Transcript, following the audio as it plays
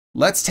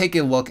let's take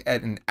a look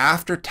at an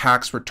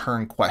after-tax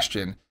return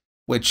question,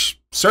 which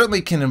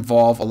certainly can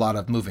involve a lot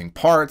of moving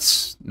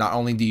parts. Not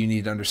only do you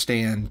need to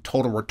understand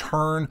total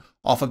return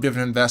off of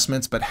different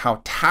investments, but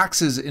how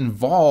taxes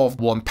involved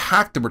will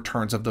impact the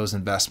returns of those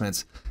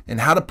investments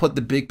and how to put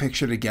the big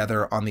picture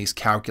together on these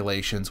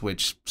calculations,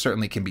 which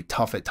certainly can be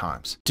tough at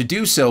times. To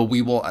do so,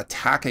 we will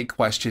attack a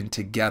question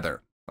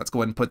together. Let's go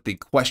ahead and put the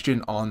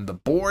question on the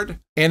board.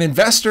 An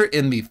investor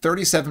in the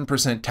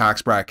 37%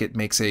 tax bracket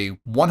makes a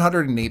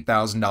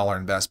 $108,000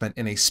 investment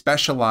in a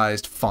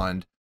specialized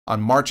fund on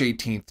March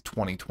 18th,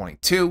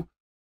 2022.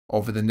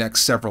 Over the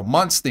next several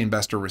months, the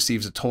investor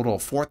receives a total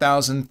of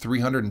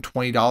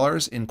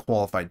 $4,320 in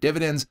qualified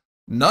dividends,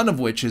 none of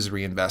which is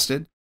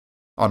reinvested.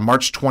 On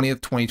March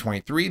 20th,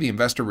 2023, the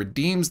investor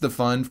redeems the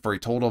fund for a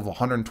total of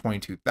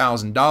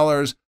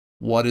 $122,000.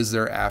 What is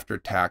their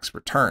after-tax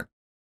return?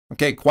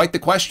 Okay, quite the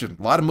question.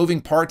 A lot of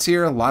moving parts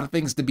here, a lot of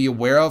things to be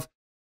aware of.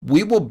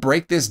 We will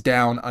break this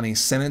down on a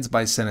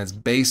sentence-by-sentence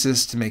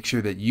basis to make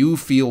sure that you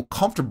feel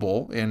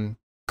comfortable and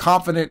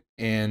confident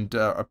and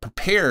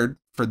prepared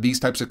for these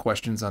types of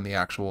questions on the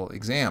actual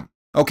exam.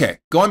 Okay,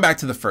 going back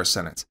to the first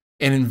sentence.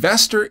 An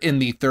investor in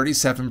the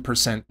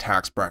 37%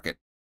 tax bracket.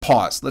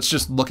 Pause. Let's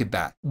just look at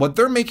that. What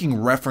they're making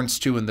reference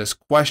to in this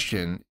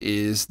question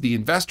is the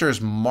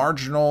investor's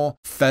marginal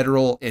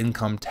federal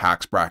income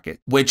tax bracket,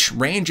 which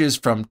ranges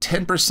from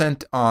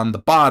 10% on the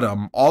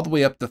bottom all the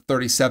way up to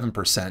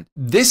 37%.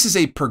 This is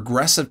a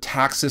progressive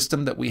tax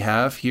system that we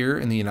have here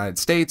in the United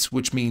States,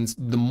 which means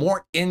the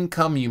more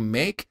income you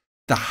make,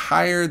 the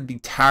higher the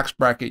tax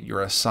bracket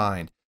you're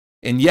assigned.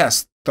 And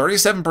yes,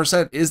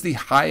 37% is the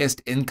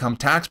highest income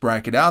tax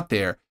bracket out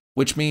there,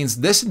 which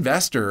means this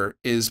investor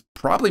is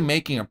probably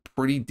making a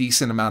pretty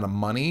decent amount of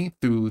money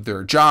through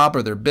their job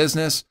or their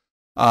business.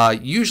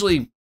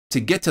 Usually to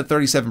get to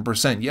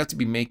 37%, you have to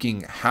be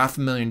making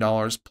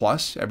 $500,000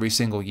 plus every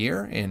single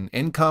year in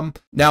income.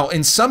 Now,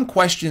 in some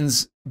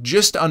questions,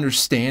 just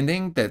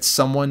understanding that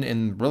someone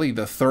in really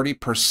the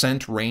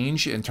 30%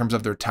 range in terms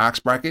of their tax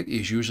bracket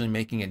is usually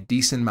making a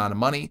decent amount of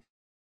money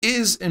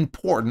is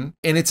important.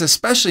 And it's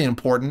especially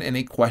important in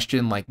a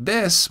question like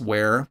this,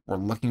 where we're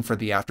looking for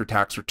the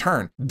after-tax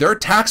return. Their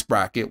tax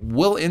bracket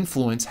will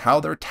influence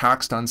how they're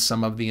taxed on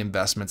some of the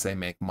investments they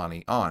make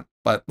money on.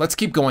 But let's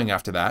keep going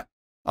after that.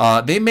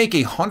 They make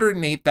a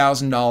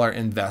 $108,000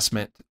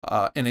 investment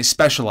in a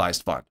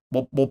specialized fund.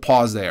 We'll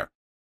pause there.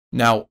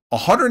 Now,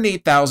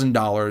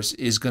 $108,000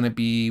 is going to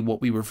be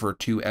what we refer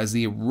to as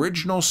the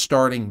original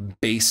starting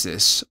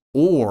basis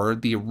or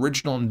the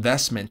original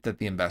investment that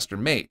the investor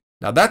made.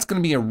 Now, that's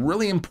going to be a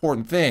really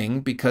important thing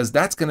because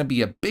that's going to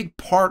be a big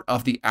part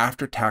of the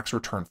after-tax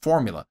return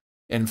formula.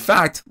 In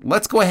fact,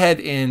 let's go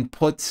ahead and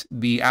put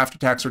the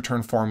after-tax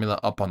return formula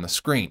up on the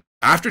screen.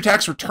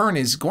 After-tax return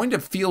is going to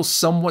feel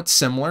somewhat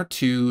similar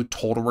to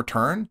total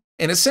return.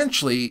 And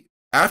essentially,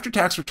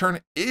 after-tax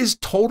return is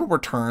total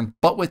return,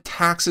 but with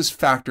taxes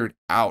factored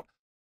out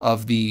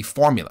of the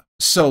formula.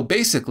 So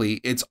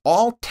basically, it's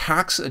all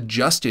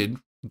tax-adjusted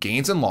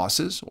gains and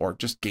losses, or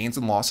just gains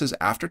and losses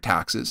after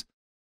taxes,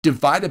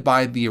 divided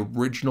by the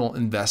original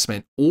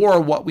investment,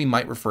 or what we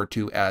might refer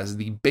to as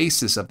the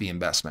basis of the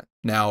investment.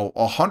 Now,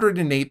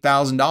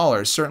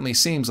 $108,000 certainly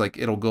seems like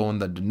it'll go in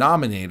the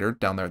denominator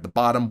down there at the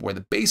bottom where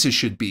the basis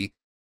should be.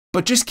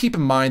 But just keep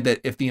in mind that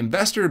if the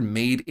investor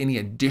made any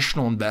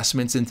additional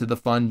investments into the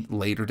fund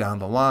later down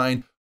the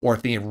line, or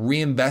if they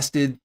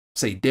reinvested,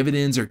 say,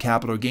 dividends or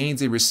capital gains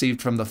they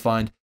received from the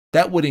fund,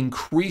 that would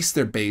increase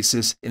their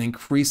basis and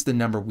increase the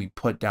number we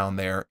put down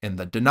there in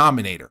the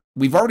denominator.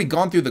 We've already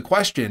gone through the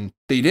question.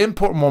 They didn't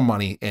put more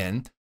money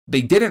in.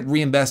 They didn't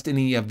reinvest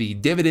any of the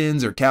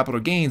dividends or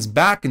capital gains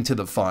back into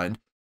the fund.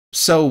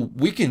 So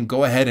we can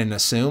go ahead and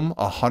assume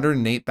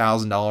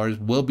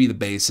 $108,000 will be the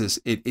basis.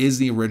 It is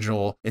the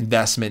original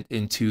investment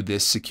into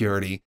this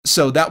security.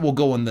 So that will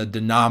go in the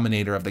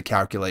denominator of the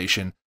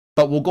calculation.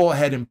 But we'll go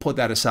ahead and put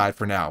that aside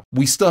for now.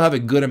 We still have a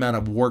good amount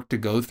of work to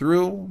go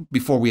through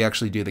before we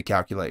actually do the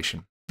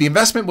calculation. The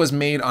investment was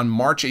made on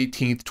March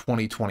 18th,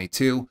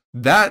 2022.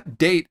 That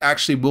date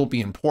actually will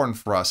be important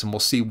for us, and we'll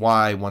see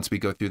why once we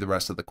go through the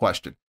rest of the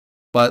question.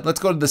 But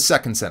let's go to the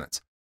second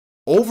sentence.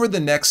 Over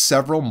the next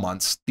several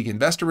months, the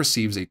investor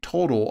receives a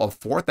total of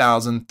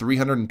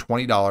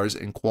 $4,320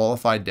 in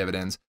qualified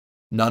dividends,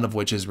 none of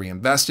which is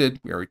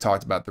reinvested. We already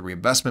talked about the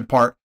reinvestment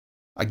part.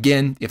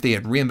 Again, if they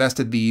had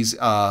reinvested these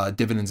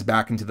dividends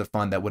back into the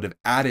fund, that would have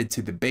added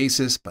to the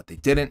basis, but they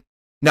didn't.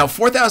 Now,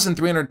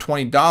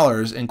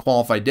 $4,320 in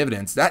qualified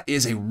dividends, that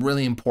is a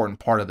really important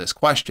part of this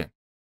question.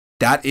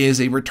 That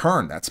is a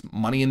return. That's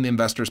money in the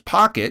investor's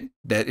pocket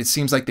that it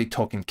seems like they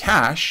took in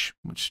cash,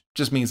 which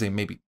just means they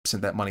maybe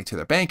sent that money to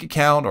their bank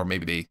account, or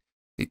maybe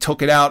they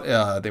took it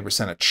out. They were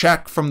sent a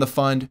check from the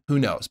fund. Who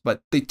knows?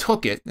 But they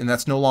took it, and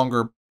that's no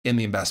longer in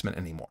the investment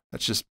anymore.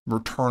 That's just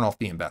return off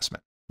the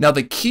investment. Now,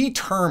 the key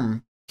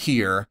term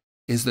here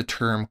is the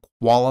term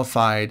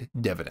qualified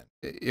dividend.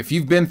 If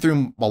you've been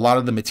through a lot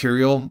of the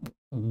material,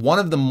 one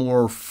of the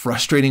more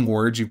frustrating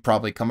words you've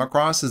probably come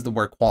across is the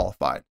word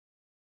qualified.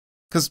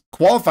 Because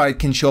qualified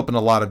can show up in a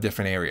lot of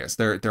different areas.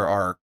 There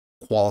are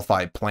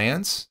qualified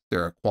plans,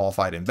 there are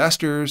qualified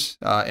investors,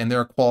 and there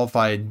are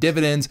qualified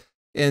dividends.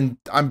 And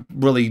I'm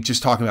really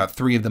just talking about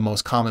three of the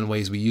most common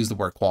ways we use the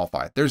word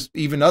qualified. There's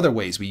even other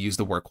ways we use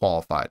the word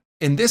qualified.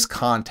 In this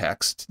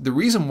context, the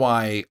reason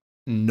why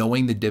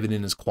knowing the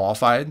dividend is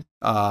qualified,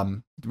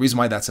 the reason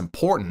why that's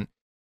important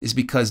is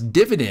because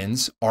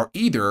dividends are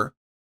either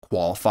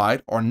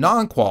qualified or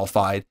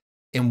non-qualified,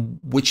 and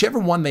whichever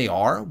one they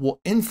are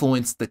will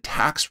influence the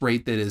tax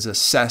rate that is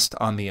assessed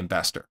on the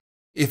investor.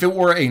 If it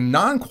were a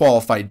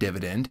non-qualified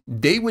dividend,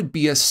 they would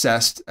be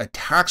assessed a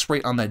tax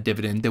rate on that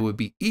dividend that would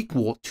be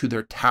equal to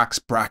their tax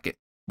bracket,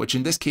 which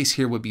in this case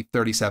here would be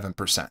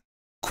 37%.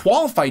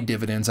 Qualified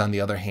dividends, on the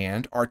other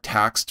hand, are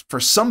taxed for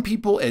some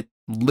people at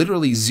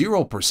literally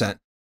 0%,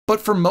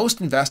 but for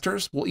most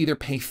investors will either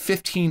pay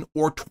 15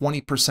 or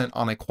 20%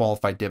 on a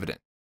qualified dividend.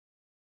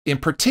 In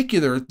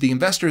particular, the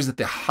investors at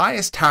the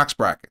highest tax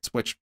brackets,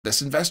 which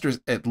this investor is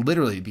at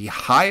literally the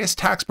highest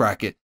tax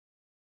bracket,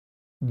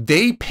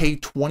 they pay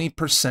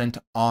 20%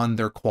 on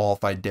their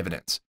qualified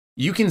dividends.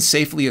 You can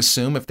safely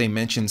assume if they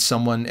mention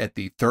someone at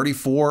the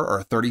 34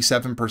 or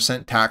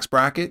 37% tax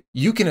bracket,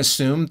 you can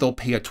assume they'll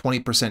pay a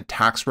 20%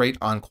 tax rate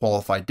on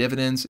qualified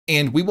dividends,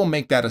 and we will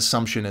make that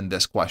assumption in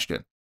this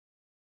question.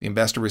 The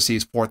investor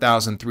receives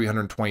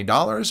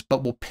 $4,320,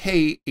 but will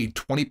pay a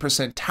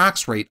 20%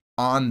 tax rate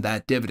on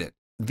that dividend.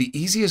 The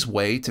easiest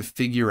way to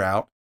figure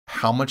out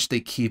how much they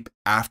keep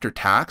after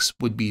tax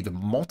would be to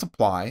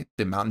multiply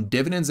the amount in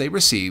dividends they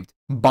received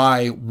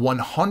by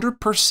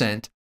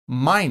 100%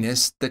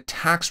 minus the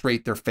tax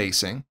rate they're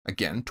facing,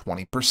 again,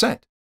 20%.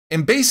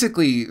 And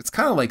basically, it's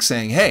kind of like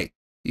saying, hey,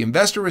 the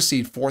investor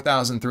received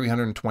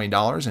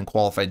 $4,320 in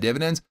qualified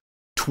dividends.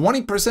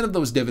 20% of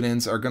those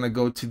dividends are going to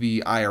go to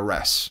the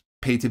IRS,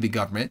 paid to the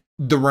government.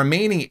 The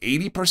remaining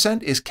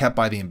 80% is kept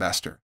by the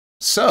investor.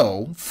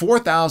 So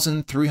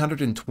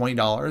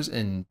 $4,320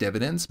 in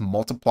dividends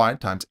multiplied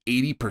times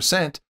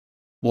 80%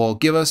 will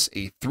give us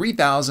a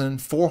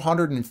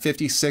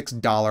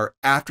 $3,456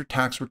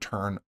 after-tax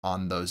return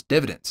on those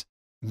dividends.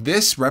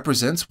 This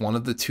represents one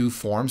of the two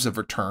forms of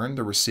return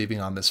they're receiving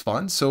on this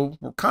fund, so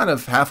we're kind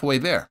of halfway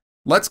there.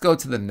 Let's go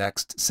to the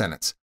next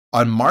sentence.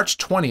 On March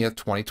 20th,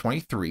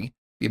 2023,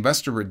 the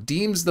investor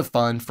redeems the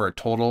fund for a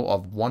total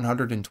of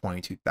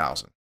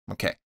 $122,000.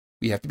 Okay,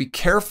 we have to be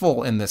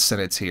careful in this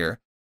sentence here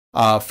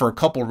for a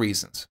couple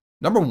reasons.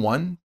 Number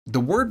one,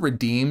 the word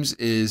redeems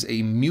is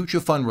a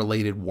mutual fund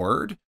related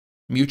word.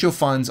 Mutual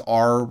funds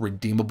are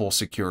redeemable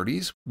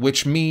securities,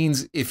 which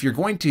means if you're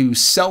going to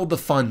sell the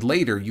fund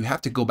later, you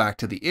have to go back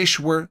to the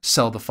issuer,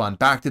 sell the fund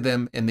back to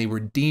them, and they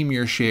redeem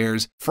your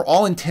shares. For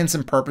all intents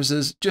and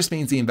purposes, just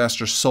means the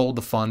investor sold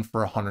the fund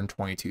for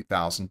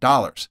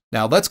 $122,000.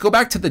 Now let's go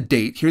back to the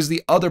date. Here's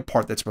the other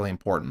part that's really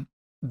important.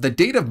 The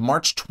date of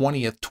March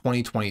 20th,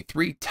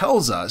 2023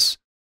 tells us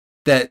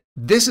that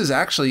this is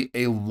actually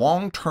a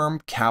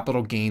long-term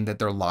capital gain that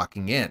they're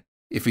locking in.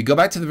 If we go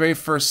back to the very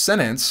first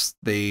sentence,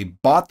 they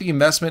bought the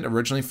investment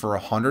originally for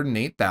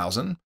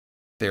 $108,000.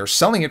 They're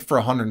selling it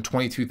for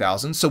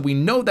 $122,000. So we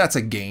know that's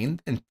a gain.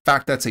 In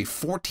fact, that's a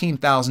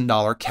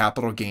 $14,000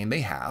 capital gain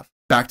they have.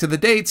 Back to the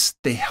dates,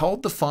 they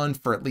held the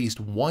fund for at least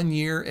 1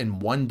 year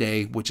and 1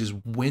 day, which is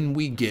when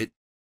we get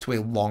to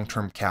a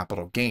long-term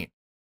capital gain.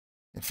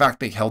 In fact,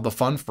 they held the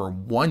fund for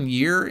 1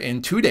 year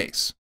and 2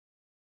 days.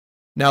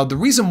 Now, the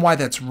reason why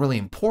that's really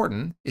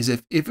important is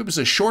if it was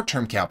a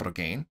short-term capital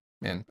gain,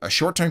 and a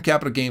short-term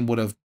capital gain would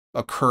have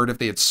occurred if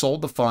they had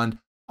sold the fund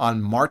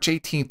on March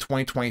 18th,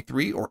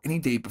 2023, or any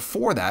day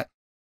before that,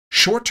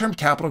 short-term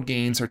capital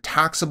gains are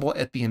taxable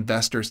at the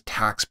investor's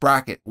tax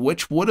bracket,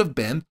 which would have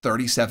been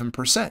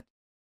 37%.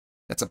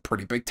 That's a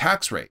pretty big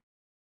tax rate.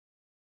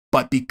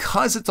 But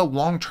because it's a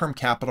long-term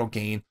capital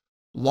gains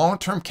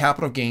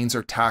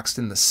are taxed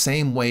in the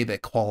same way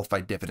that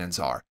qualified dividends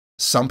are.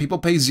 Some people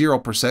pay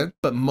 0%,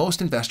 but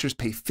most investors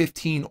pay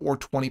 15 or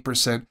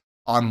 20%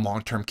 on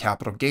long-term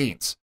capital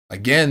gains.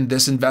 Again,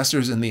 this investor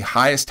is in the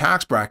highest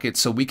tax bracket,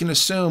 so we can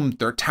assume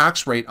their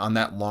tax rate on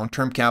that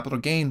long-term capital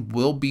gain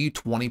will be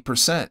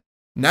 20%.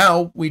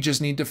 Now, we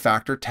just need to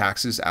factor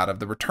taxes out of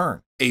the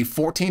return. A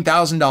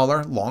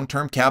 $14,000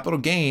 long-term capital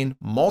gain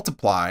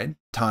multiplied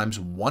times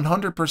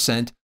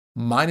 100%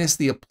 minus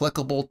the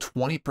applicable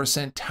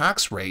 20%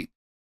 tax rate,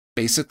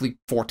 basically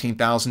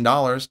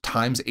 $14,000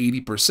 times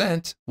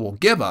 80%, will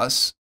give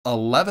us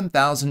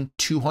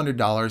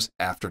 $11,200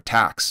 after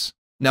tax.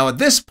 Now, at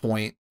this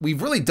point,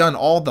 we've really done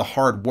all the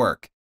hard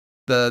work.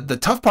 The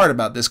tough part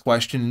about this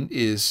question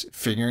is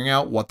figuring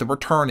out what the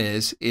return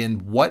is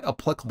and what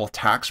applicable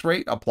tax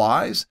rate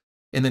applies,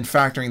 and then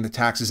factoring the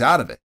taxes out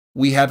of it.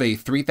 We have a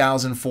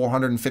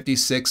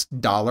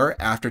 $3,456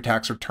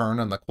 after-tax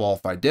return on the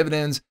qualified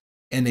dividends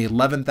and a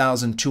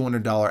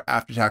 $11,200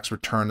 after-tax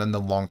return on the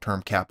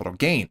long-term capital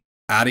gain.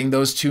 Adding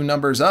those two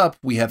numbers up,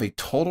 we have a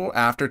total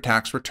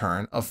after-tax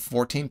return of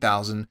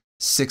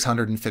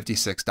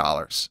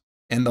 $14,656.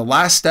 And the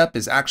last step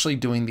is actually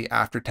doing the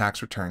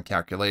after-tax return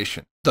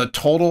calculation. The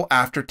total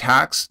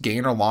after-tax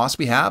gain or loss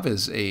we have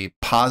is a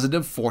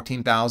positive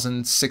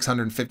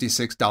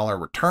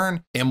 $14,656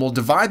 return, and we'll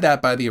divide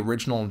that by the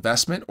original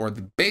investment or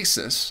the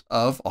basis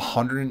of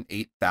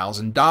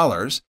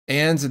 $108,000,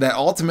 and that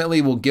ultimately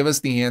will give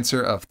us the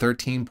answer of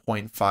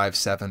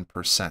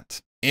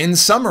 13.57%. In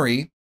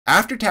summary,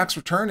 after-tax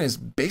return is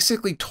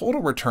basically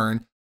total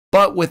return,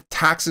 but with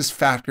taxes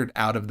factored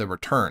out of the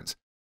returns.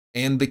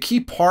 And the key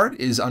part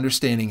is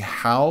understanding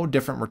how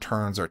different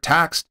returns are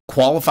taxed.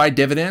 Qualified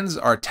dividends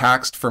are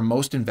taxed for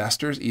most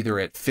investors either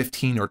at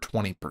 15 or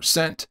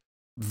 20%,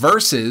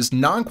 versus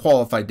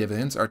non-qualified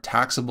dividends are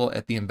taxable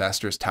at the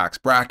investor's tax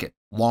bracket.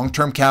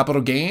 Long-term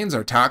capital gains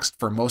are taxed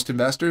for most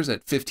investors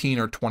at 15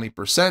 or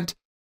 20%,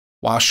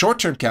 while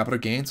short-term capital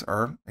gains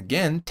are,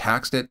 again,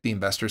 taxed at the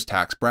investor's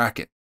tax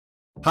bracket.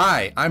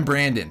 Hi, I'm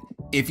Brandon.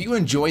 If you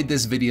enjoyed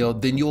this video,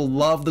 then you'll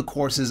love the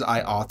courses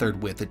I authored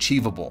with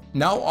Achievable.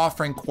 Now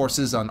offering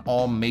courses on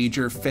all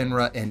major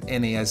FINRA and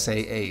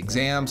NASAA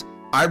exams,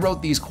 I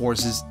wrote these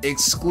courses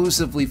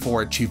exclusively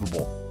for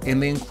Achievable,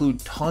 and they include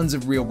tons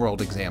of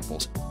real-world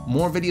examples,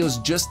 more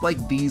videos just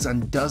like these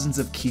on dozens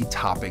of key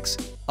topics,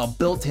 a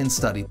built-in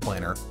study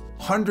planner,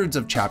 hundreds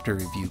of chapter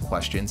review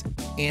questions,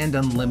 and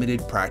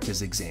unlimited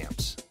practice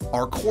exams.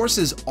 Our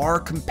courses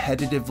are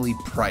competitively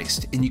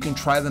priced, and you can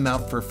try them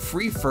out for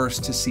free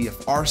first to see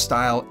if our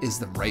style is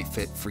the right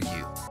fit for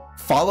you.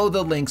 Follow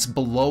the links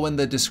below in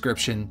the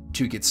description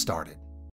to get started.